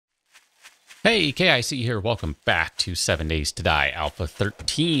Hey, KIC here. Welcome back to 7 Days to Die Alpha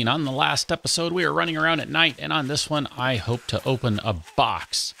 13. On the last episode, we were running around at night, and on this one, I hope to open a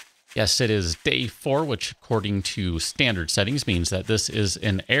box. Yes, it is day 4, which according to standard settings means that this is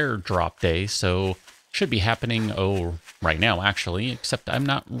an airdrop day, so should be happening, right now, actually, except I'm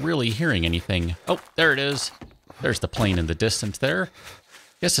not really hearing anything. Oh, there it is. There's the plane in the distance there.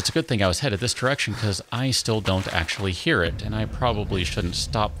 Guess it's a good thing I was headed this direction, because I still don't actually hear it, and I probably shouldn't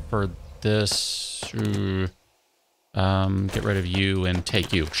stop for this. Get rid of you and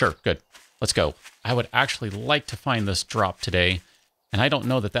take you. Sure, good. Let's go. I would actually like to find this drop today, and I don't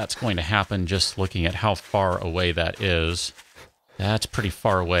know that that's going to happen just looking at how far away that is. That's pretty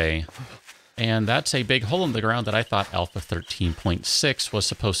far away. And that's a big hole in the ground that I thought Alpha 13.6 was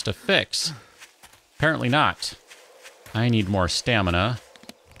supposed to fix. Apparently not. I need more stamina.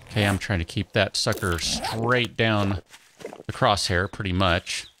 Okay, I'm trying to keep that sucker straight down the crosshair, pretty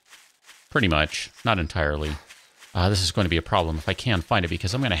much. Pretty much. Not entirely. This is going to be a problem if I can find it,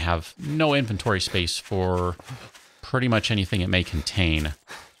 because I'm going to have no inventory space for pretty much anything it may contain.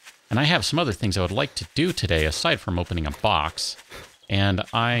 And I have some other things I would like to do today, aside from opening a box. And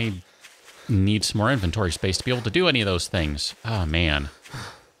I need some more inventory space to be able to do any of those things. Oh, man.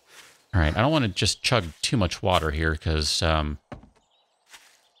 All right, I don't want to just chug too much water here, because, well,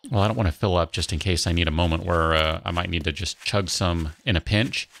 I don't want to fill up just in case I need a moment where I might need to just chug some in a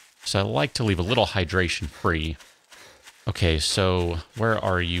pinch. So I like to leave a little hydration free. Okay, so where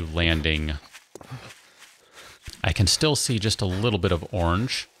are you landing? I can still see just a little bit of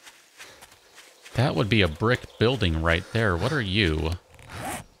orange. That would be a brick building right there. What are you?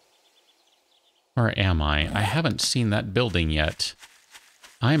 Where am I? I haven't seen that building yet.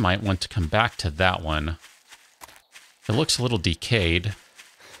 I might want to come back to that one. It looks a little decayed,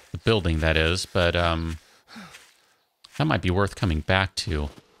 the building that is, but that might be worth coming back to.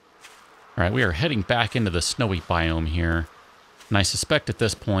 All right, we are heading back into the snowy biome here, and I suspect at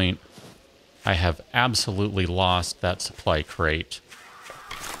this point I have absolutely lost that supply crate.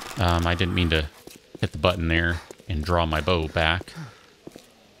 I didn't mean to hit the button there and draw my bow back.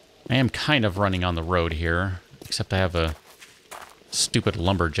 I am kind of running on the road here, except I have a stupid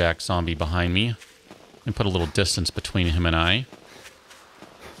lumberjack zombie behind me, and put a little distance between him and I.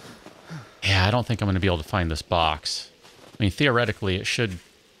 Yeah, I don't think I'm going to be able to find this box. I mean, theoretically, it should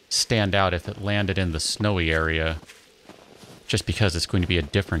stand out if it landed in the snowy area, just because it's going to be a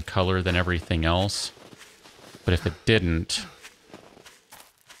different color than everything else. But if it didn't,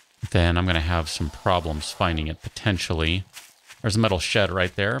 then I'm going to have some problems finding it, potentially. There's a metal shed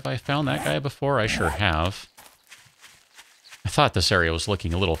right there. Have I found that guy before? I sure have. I thought this area was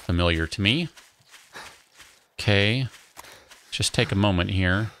looking a little familiar to me. Okay. Just take a moment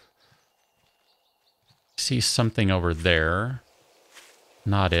here. See something over there.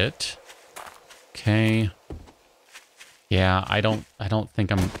 Not it. Okay. Yeah, I don't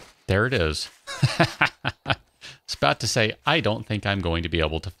think I'm... There it is. I was about to say, I don't think I'm going to be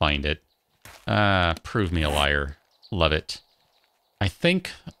able to find it. Prove me a liar. Love it. I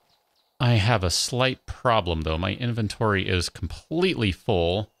think I have a slight problem, though. My inventory is completely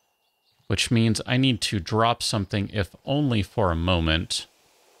full, which means I need to drop something, if only for a moment.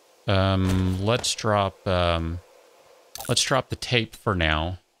 Let's drop the tape for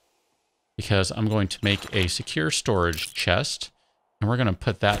now, because I'm going to make a secure storage chest, and we're going to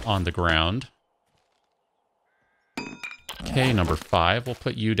put that on the ground. Okay, number 5. We'll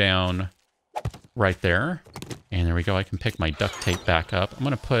put you down right there. And there we go. I can pick my duct tape back up. I'm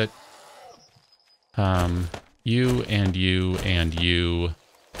going to put you and you and you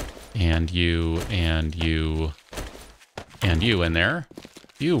and you and you and you in there.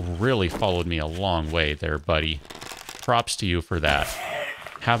 You really followed me a long way there, buddy. Props to you for that.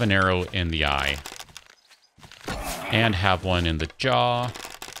 Have an arrow in the eye. And have one in the jaw.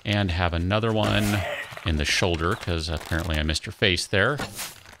 And have another one in the shoulder, because apparently I missed your face there.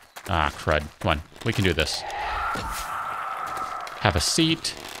 Ah, crud. Come on. We can do this. Have a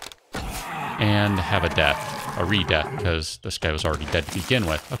seat. And have a death. A re-death, because this guy was already dead to begin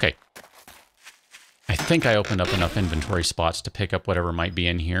with. Okay. I think I opened up enough inventory spots to pick up whatever might be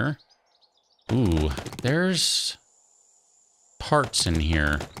in here. Ooh, there's parts in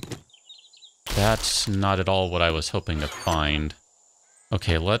here. That's not at all what I was hoping to find.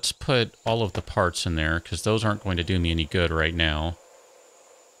 Okay, let's put all of the parts in there, because those aren't going to do me any good right now.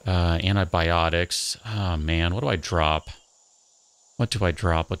 Antibiotics. Oh, man, what do I drop? What do I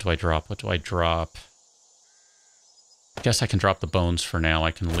drop? What do I drop? What do I drop? I guess I can drop the bones for now.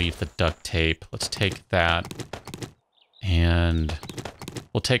 I can leave the duct tape. Let's take that. And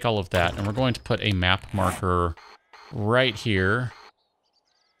we'll take all of that. And we're going to put a map marker right here.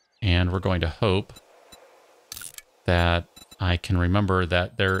 And And we're going to hope that I can remember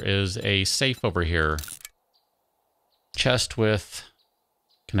that there is a safe over here. Chest with...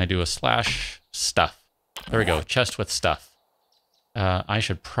 Can I do a slash stuff? There we go, chest with stuff. I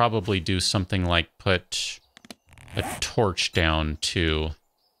should probably do something like put a torch down too.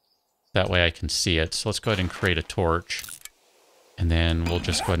 That way I can see it. So let's go ahead and create a torch. And then we'll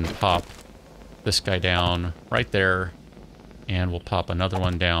just go ahead and pop this guy down right there. And we'll pop another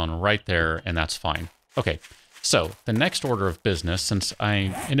one down right there, and that's fine. Okay, so the next order of business, since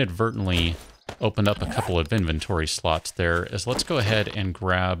I inadvertently opened up a couple of inventory slots there, is let's go ahead and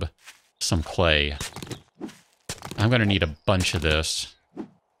grab some clay. I'm going to need a bunch of this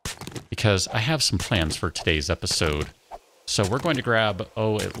because I have some plans for today's episode. So we're going to grab,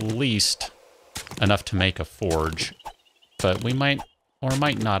 at least enough to make a forge. But we might or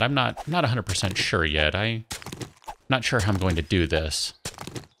might not. I'm not 100% sure yet. I'm not sure how I'm going to do this.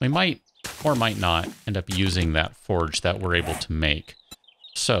 We might or might not end up using that forge that we're able to make.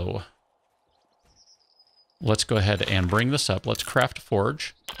 So let's go ahead and bring this up. Let's craft a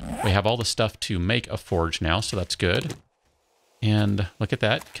forge. We have all the stuff to make a forge now, so that's good. And look at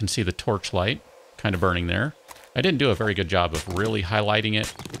that. You can see the torch light kind of burning there. I didn't do a very good job of really highlighting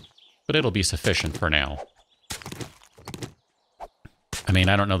it, but it'll be sufficient for now. I mean,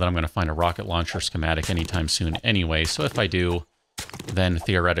 I don't know that I'm going to find a rocket launcher schematic anytime soon anyway, so if I do, then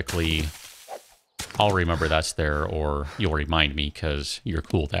theoretically I'll remember that's there, or you'll remind me because you're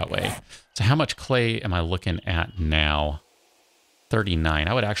cool that way. So how much clay am I looking at now? 39.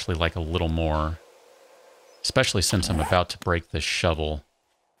 I would actually like a little more, especially since I'm about to break this shovel.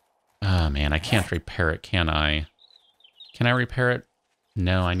 Oh man, I can't repair it, can I? Can I repair it?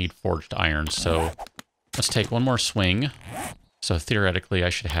 No, I need forged iron, so let's take one more swing. So theoretically I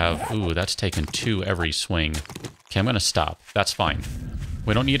should have... Ooh, that's taken 2 every swing. Okay, I'm going to stop. That's fine.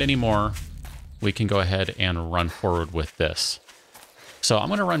 We don't need any more. We can go ahead and run forward with this. So I'm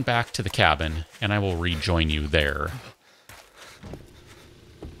going to run back to the cabin, and I will rejoin you there.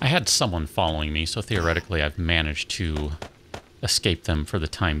 I had someone following me, so theoretically I've managed to escape them for the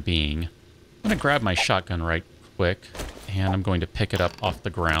time being. I'm going to grab my shotgun right quick, and I'm going to pick it up off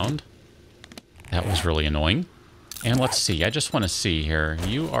the ground. That was really annoying. And let's see, I just want to see here.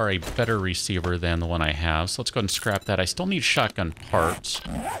 You are a better receiver than the one I have, so let's go ahead and scrap that. I still need shotgun parts,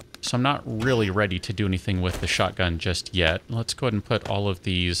 so I'm not really ready to do anything with the shotgun just yet. Let's go ahead and put all of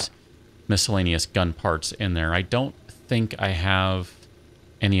these miscellaneous gun parts in there. I don't think I have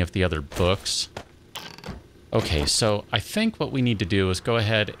any of the other books. Okay, so I think what we need to do is go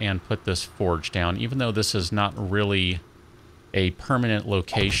ahead and put this forge down. Even though this is not really a permanent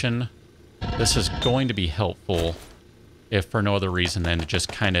location, this is going to be helpful, if for no other reason than to just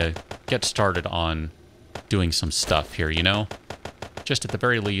kind of get started on doing some stuff here, you know? Just at the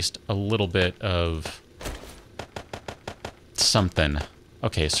very least, a little bit of something.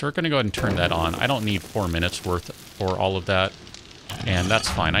 Okay, so we're going to go ahead and turn that on. I don't need 4 minutes worth for all of that, and that's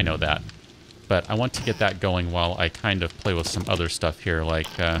fine, I know that. But I want to get that going while I kind of play with some other stuff here, like,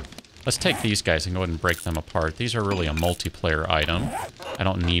 let's take these guys and go ahead and break them apart. These are really a multiplayer item. I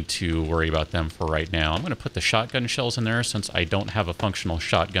don't need to worry about them for right now. I'm going to put the shotgun shells in there since I don't have a functional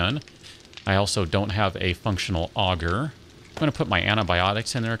shotgun. I also don't have a functional auger. I'm going to put my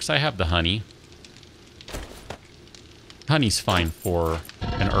antibiotics in there because I have the honey. Honey's fine for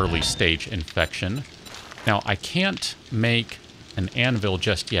an early stage infection. Now, I can't make an anvil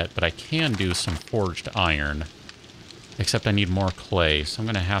just yet, but I can do some forged iron. Except I need more clay, so I'm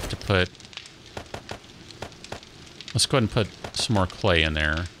going to have to put... Let's go ahead and put some more clay in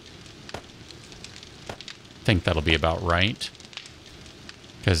there. I think that'll be about right.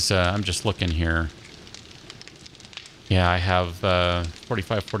 Because I'm just looking here. Yeah, I have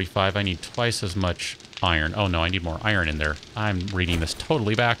 45. I need twice as much iron. Oh no, I need more iron in there. I'm reading this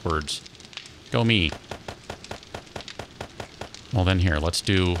totally backwards. Go me. Well then here, let's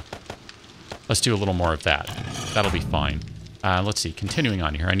do a little more of that. That'll be fine. Let's see, continuing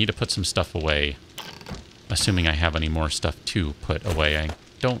on here, I need to put some stuff away. Assuming I have any more stuff to put away. I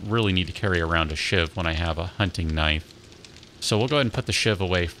don't really need to carry around a shiv when I have a hunting knife. So we'll go ahead and put the shiv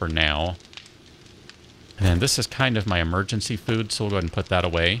away for now. And then this is kind of my emergency food, so we'll go ahead and put that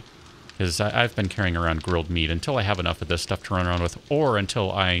away. Because I've been carrying around grilled meat until I have enough of this stuff to run around with, or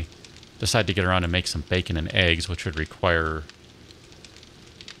until I decide to get around and make some bacon and eggs, which would require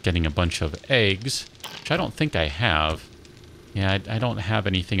getting a bunch of eggs, which I don't think I have. Yeah, I don't have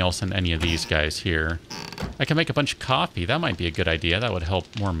anything else in any of these guys here. I can make a bunch of coffee. That might be a good idea. That would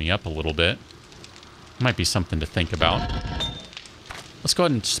help warm me up a little bit. Might be something to think about. Let's go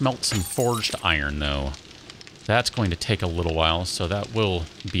ahead and smelt some forged iron, though. That's going to take a little while, so that will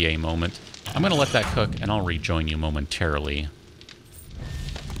be a moment. I'm going to let that cook, and I'll rejoin you momentarily.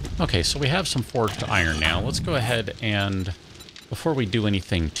 Okay, so we have some forged iron now. Let's go ahead and, before we do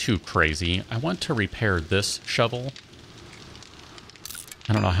anything too crazy, I want to repair this shovel.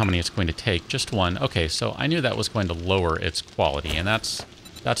 I don't know how many it's going to take, just one. Okay, so I knew that was going to lower its quality, and that's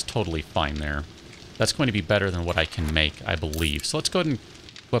totally fine there. That's going to be better than what I can make, I believe. So let's go ahead and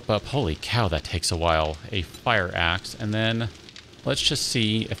whip up, holy cow, that takes a while, a fire axe, and then let's just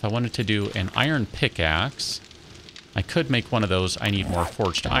see if I wanted to do an iron pickaxe. I could make one of those. I need more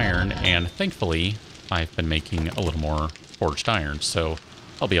forged iron, and thankfully, I've been making a little more forged iron, so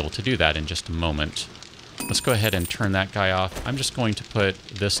I'll be able to do that in just a moment. Let's go ahead and turn that guy off. I'm just going to put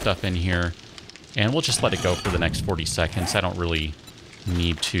this stuff in here, and we'll just let it go for the next 40 seconds. I don't really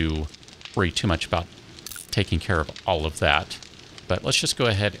need to worry too much about taking care of all of that. But let's just go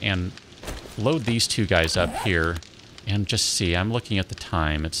ahead and load these two guys up here and just see. I'm looking at the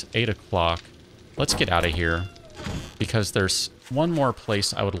time. It's 8 o'clock. Let's get out of here because there's one more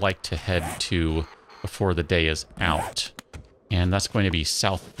place I would like to head to before the day is out. And that's going to be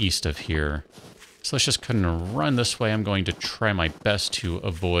southeast of here. So let's just kind of run this way. I'm going to try my best to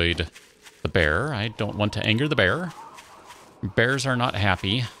avoid the bear. I don't want to anger the bear. Bears are not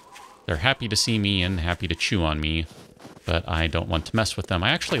happy. They're happy to see me and happy to chew on me, but I don't want to mess with them. I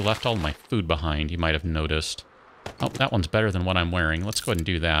actually left all my food behind, you might have noticed. Oh, that one's better than what I'm wearing. Let's go ahead and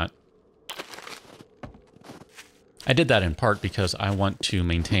do that. I did that in part because I want to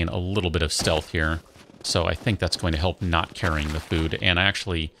maintain a little bit of stealth here, so I think that's going to help not carrying the food. And I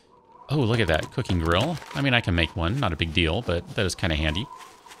actually... Oh, look at that cooking grill. I mean, I can make one, not a big deal, but that is kind of handy.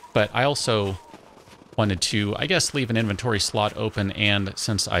 But I also wanted to, I guess, leave an inventory slot open, and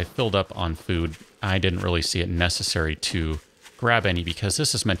since I filled up on food, I didn't really see it necessary to grab any because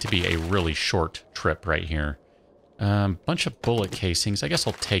this is meant to be a really short trip right here. Bunch of bullet casings. I guess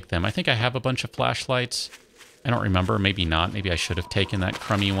I'll take them. I think I have a bunch of flashlights. I don't remember. Maybe not. Maybe I should have taken that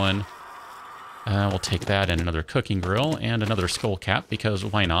crummy one. We'll take that and another cooking grill and another skull cap because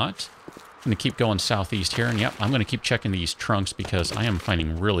why not? I'm going to keep going southeast here, and yep, I'm going to keep checking these trunks because I am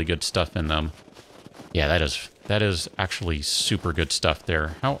finding really good stuff in them. Yeah, that is actually super good stuff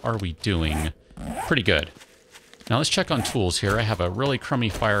there. How are we doing? Pretty good. Now let's check on tools here. I have a really crummy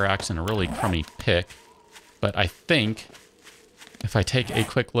fire axe and a really crummy pick, but I think if I take a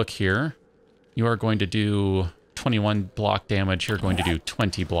quick look here, you are going to do 21 block damage, you're going to do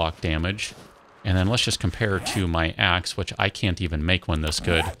 20 block damage. And then let's just compare to my axe, which I can't even make one this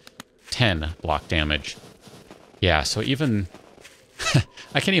good. 10 block damage. Yeah, so even...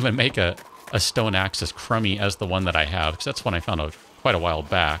 I can't even make a stone axe as crummy as the one that I have, because that's one I found quite a while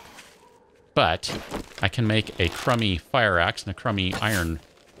back. But I can make a crummy fire axe and a crummy iron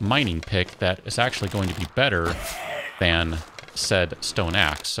mining pick that is actually going to be better than said stone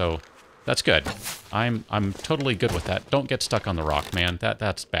axe. So that's good. I'm totally good with that. Don't get stuck on the rock, man.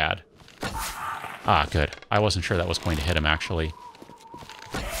 That's bad. Ah, good. I wasn't sure that was going to hit him, actually.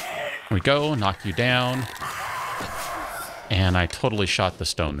 Here we go. Knock you down. And I totally shot the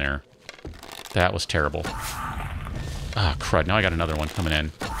stone there. That was terrible. Ah, crud. Now I got another one coming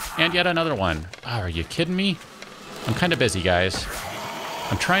in. And yet another one. Oh, are you kidding me? I'm kind of busy, guys.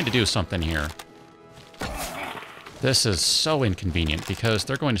 I'm trying to do something here. This is so inconvenient because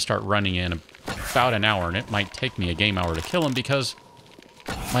they're going to start running in about an hour, and it might take me a game hour to kill them because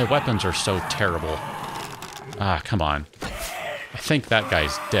my weapons are so terrible. Ah, come on. I think that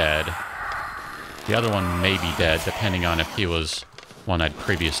guy's dead. The other one may be dead, depending on if he was one I'd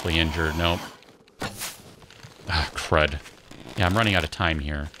previously injured. Nope. Ah, crud. Yeah, I'm running out of time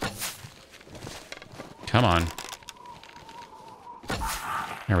here. Come on.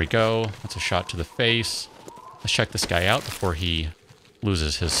 There we go. That's a shot to the face. Let's check this guy out before he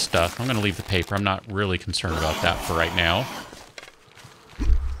loses his stuff. I'm going to leave the paper. I'm not really concerned about that for right now.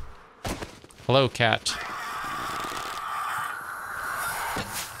 Hello, cat.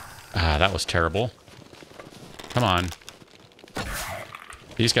 Ah, that was terrible. Come on.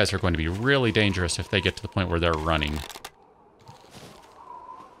 These guys are going to be really dangerous if they get to the point where they're running.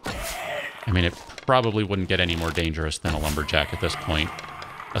 I mean, it probably wouldn't get any more dangerous than a lumberjack at this point,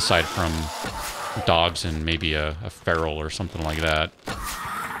 aside from dogs and maybe a feral or something like that.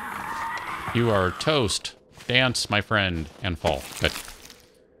 You are toast. Dance, my friend, and fall. Good.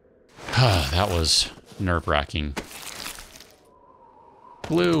 That was nerve-wracking.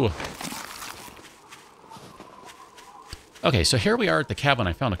 Glue. Okay, so here we are at the cabin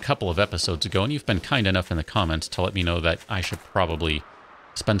I found a couple of episodes ago, and you've been kind enough in the comments to let me know that I should probably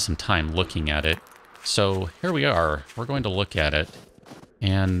spend some time looking at it. So here we are. We're going to look at it.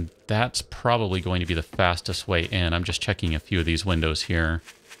 And that's probably going to be the fastest way in. I'm just checking a few of these windows here.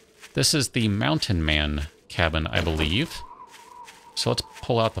 This is the Mountain Man cabin, I believe. So let's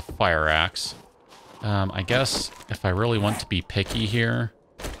pull out the fire axe. I guess if I really want to be picky here,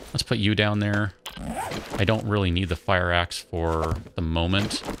 let's put you down there. I don't really need the fire axe for the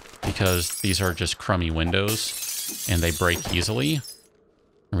moment because these are just crummy windows and they break easily.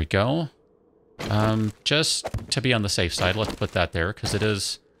 There we go. Just to be on the safe side, let's put that there because it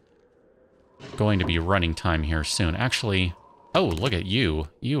is going to be running time here soon. Actually, oh, look at you.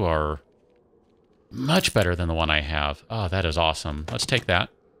 You are much better than the one I have. Oh, that is awesome. Let's take that.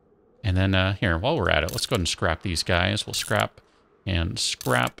 And then here, while we're at it, let's go ahead and scrap these guys. We'll scrap,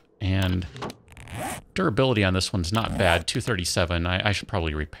 and durability on this one's not bad. 237. I should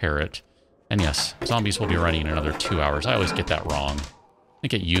probably repair it. And yes, zombies will be running in another 2 hours. I always get that wrong. I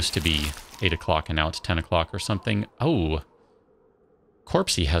think it used to be 8 o'clock and now it's 10 o'clock or something. Oh,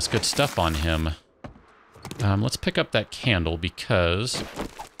 Corpsey has good stuff on him. Let's pick up that candle because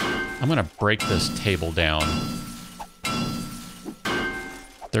I'm going to break this table down.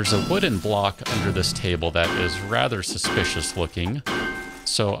 There's a wooden block under this table that is rather suspicious looking.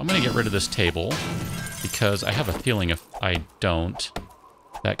 So I'm going to get rid of this table because I have a feeling if I don't,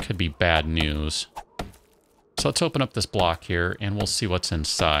 that could be bad news. So let's open up this block here and we'll see what's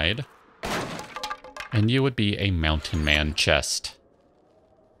inside. And you would be a Mountain Man chest.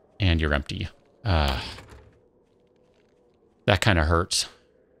 And you're empty. That kind of hurts.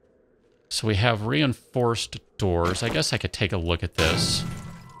 So we have reinforced doors. I guess I could take a look at this.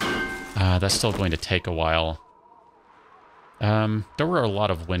 That's still going to take a while. There were a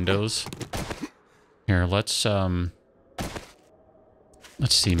lot of windows. Here, let's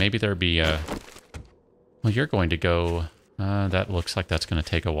see. Maybe there'd be a... Well, you're going to go... that looks like that's going to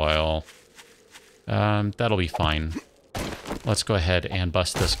take a while. That'll be fine. Let's go ahead and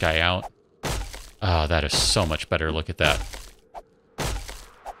bust this guy out. Oh, that is so much better. Look at that.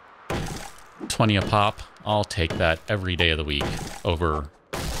 20 a pop. I'll take that every day of the week over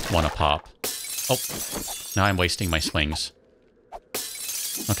 1 a pop. Oh, now I'm wasting my swings.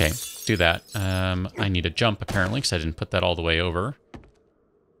 Okay, do that. I need a jump apparently because I didn't put that all the way over.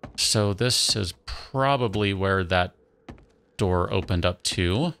 So this is probably where that door opened up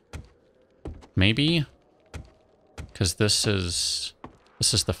to. Maybe? Because this is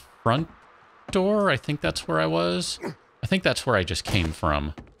the front door. I think that's where I was. I think that's where I just came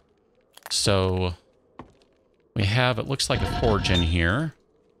from. So we have, it looks like a forge in here.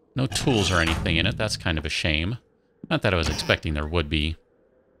 No tools or anything in it. That's kind of a shame. Not that I was expecting there would be,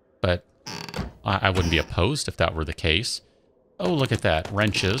 but I wouldn't be opposed if that were the case. Oh, look at that.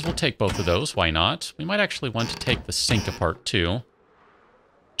 Wrenches. We'll take both of those. Why not? We might actually want to take the sink apart too,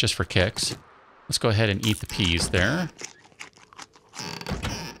 just for kicks. Let's go ahead and eat the peas there.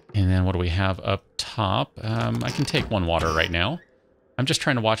 And then what do we have up top? I can take 1 water right now. I'm just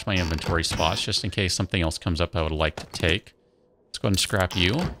trying to watch my inventory spots just in case something else comes up I would like to take. Let's go ahead and scrap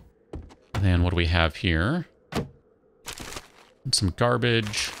you. And then what do we have here? And some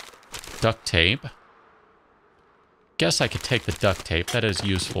garbage. Duct tape. Guess I could take the duct tape. That is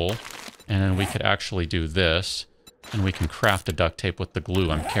useful. And then we could actually do this. And we can craft a duct tape with the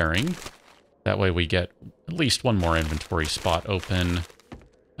glue I'm carrying. That way we get at least 1 more inventory spot open.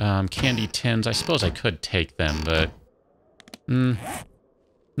 Candy tins. I suppose I could take them, but...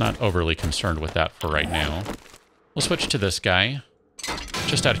 not overly concerned with that for right now. We'll switch to this guy.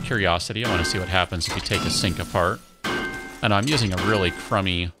 Just out of curiosity, I want to see what happens if you take a sink apart. I know I'm using a really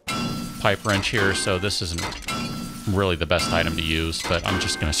crummy pipe wrench here, so this isn't really the best item to use, but I'm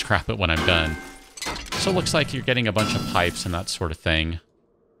just going to scrap it when I'm done. So it looks like you're getting a bunch of pipes and that sort of thing.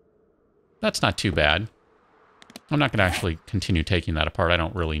 That's not too bad. I'm not going to actually continue taking that apart. I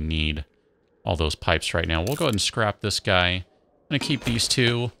don't really need all those pipes right now. We'll go ahead and scrap this guy. I'm going to keep these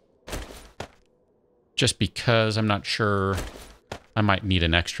 2. Just because I'm not sure I might need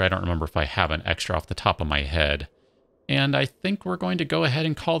an extra. I don't remember if I have an extra off the top of my head. And I think we're going to go ahead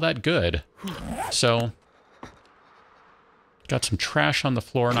and call that good. So, got some trash on the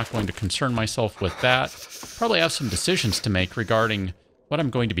floor. Not going to concern myself with that. Probably have some decisions to make regarding what I'm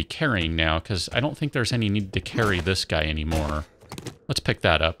going to be carrying now, because I don't think there's any need to carry this guy anymore. Let's pick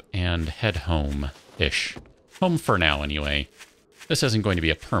that up and head home-ish. Home for now, anyway. This isn't going to be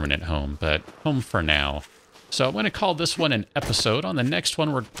a permanent home, but home for now. So I'm going to call this one an episode. On the next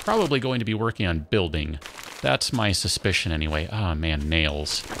one, we're probably going to be working on building. That's my suspicion anyway. Oh man,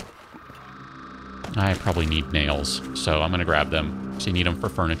 nails. I probably need nails, so I'm going to grab them. So you need them for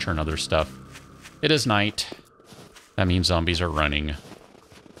furniture and other stuff. It is night. That means zombies are running.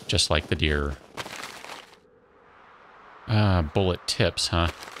 Just like the deer. Bullet tips, huh?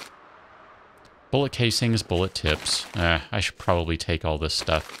 Bullet casings, bullet tips. I should probably take all this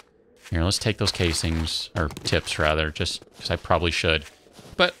stuff. Here, let's take those casings, or tips rather, just because I probably should.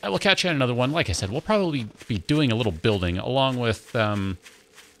 But I will catch you on another one. Like I said, we'll probably be doing a little building along with, I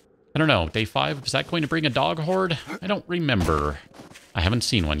don't know, day 5. Is that going to bring a dog horde? I don't remember. I haven't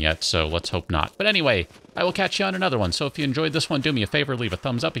seen one yet, so let's hope not. But anyway, I will catch you on another one. So if you enjoyed this one, do me a favor, leave a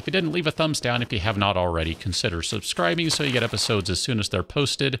thumbs up. If you didn't, leave a thumbs down. If you have not already, consider subscribing so you get episodes as soon as they're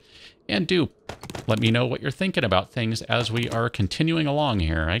posted. And do let me know what you're thinking about things as we are continuing along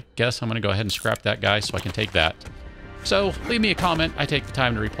here. I guess I'm going to go ahead and scrap that guy so I can take that. So leave me a comment. I take the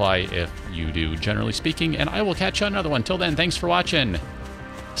time to reply if you do, generally speaking. And I will catch you on another one. Till then, thanks for watching.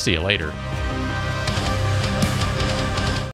 See you later.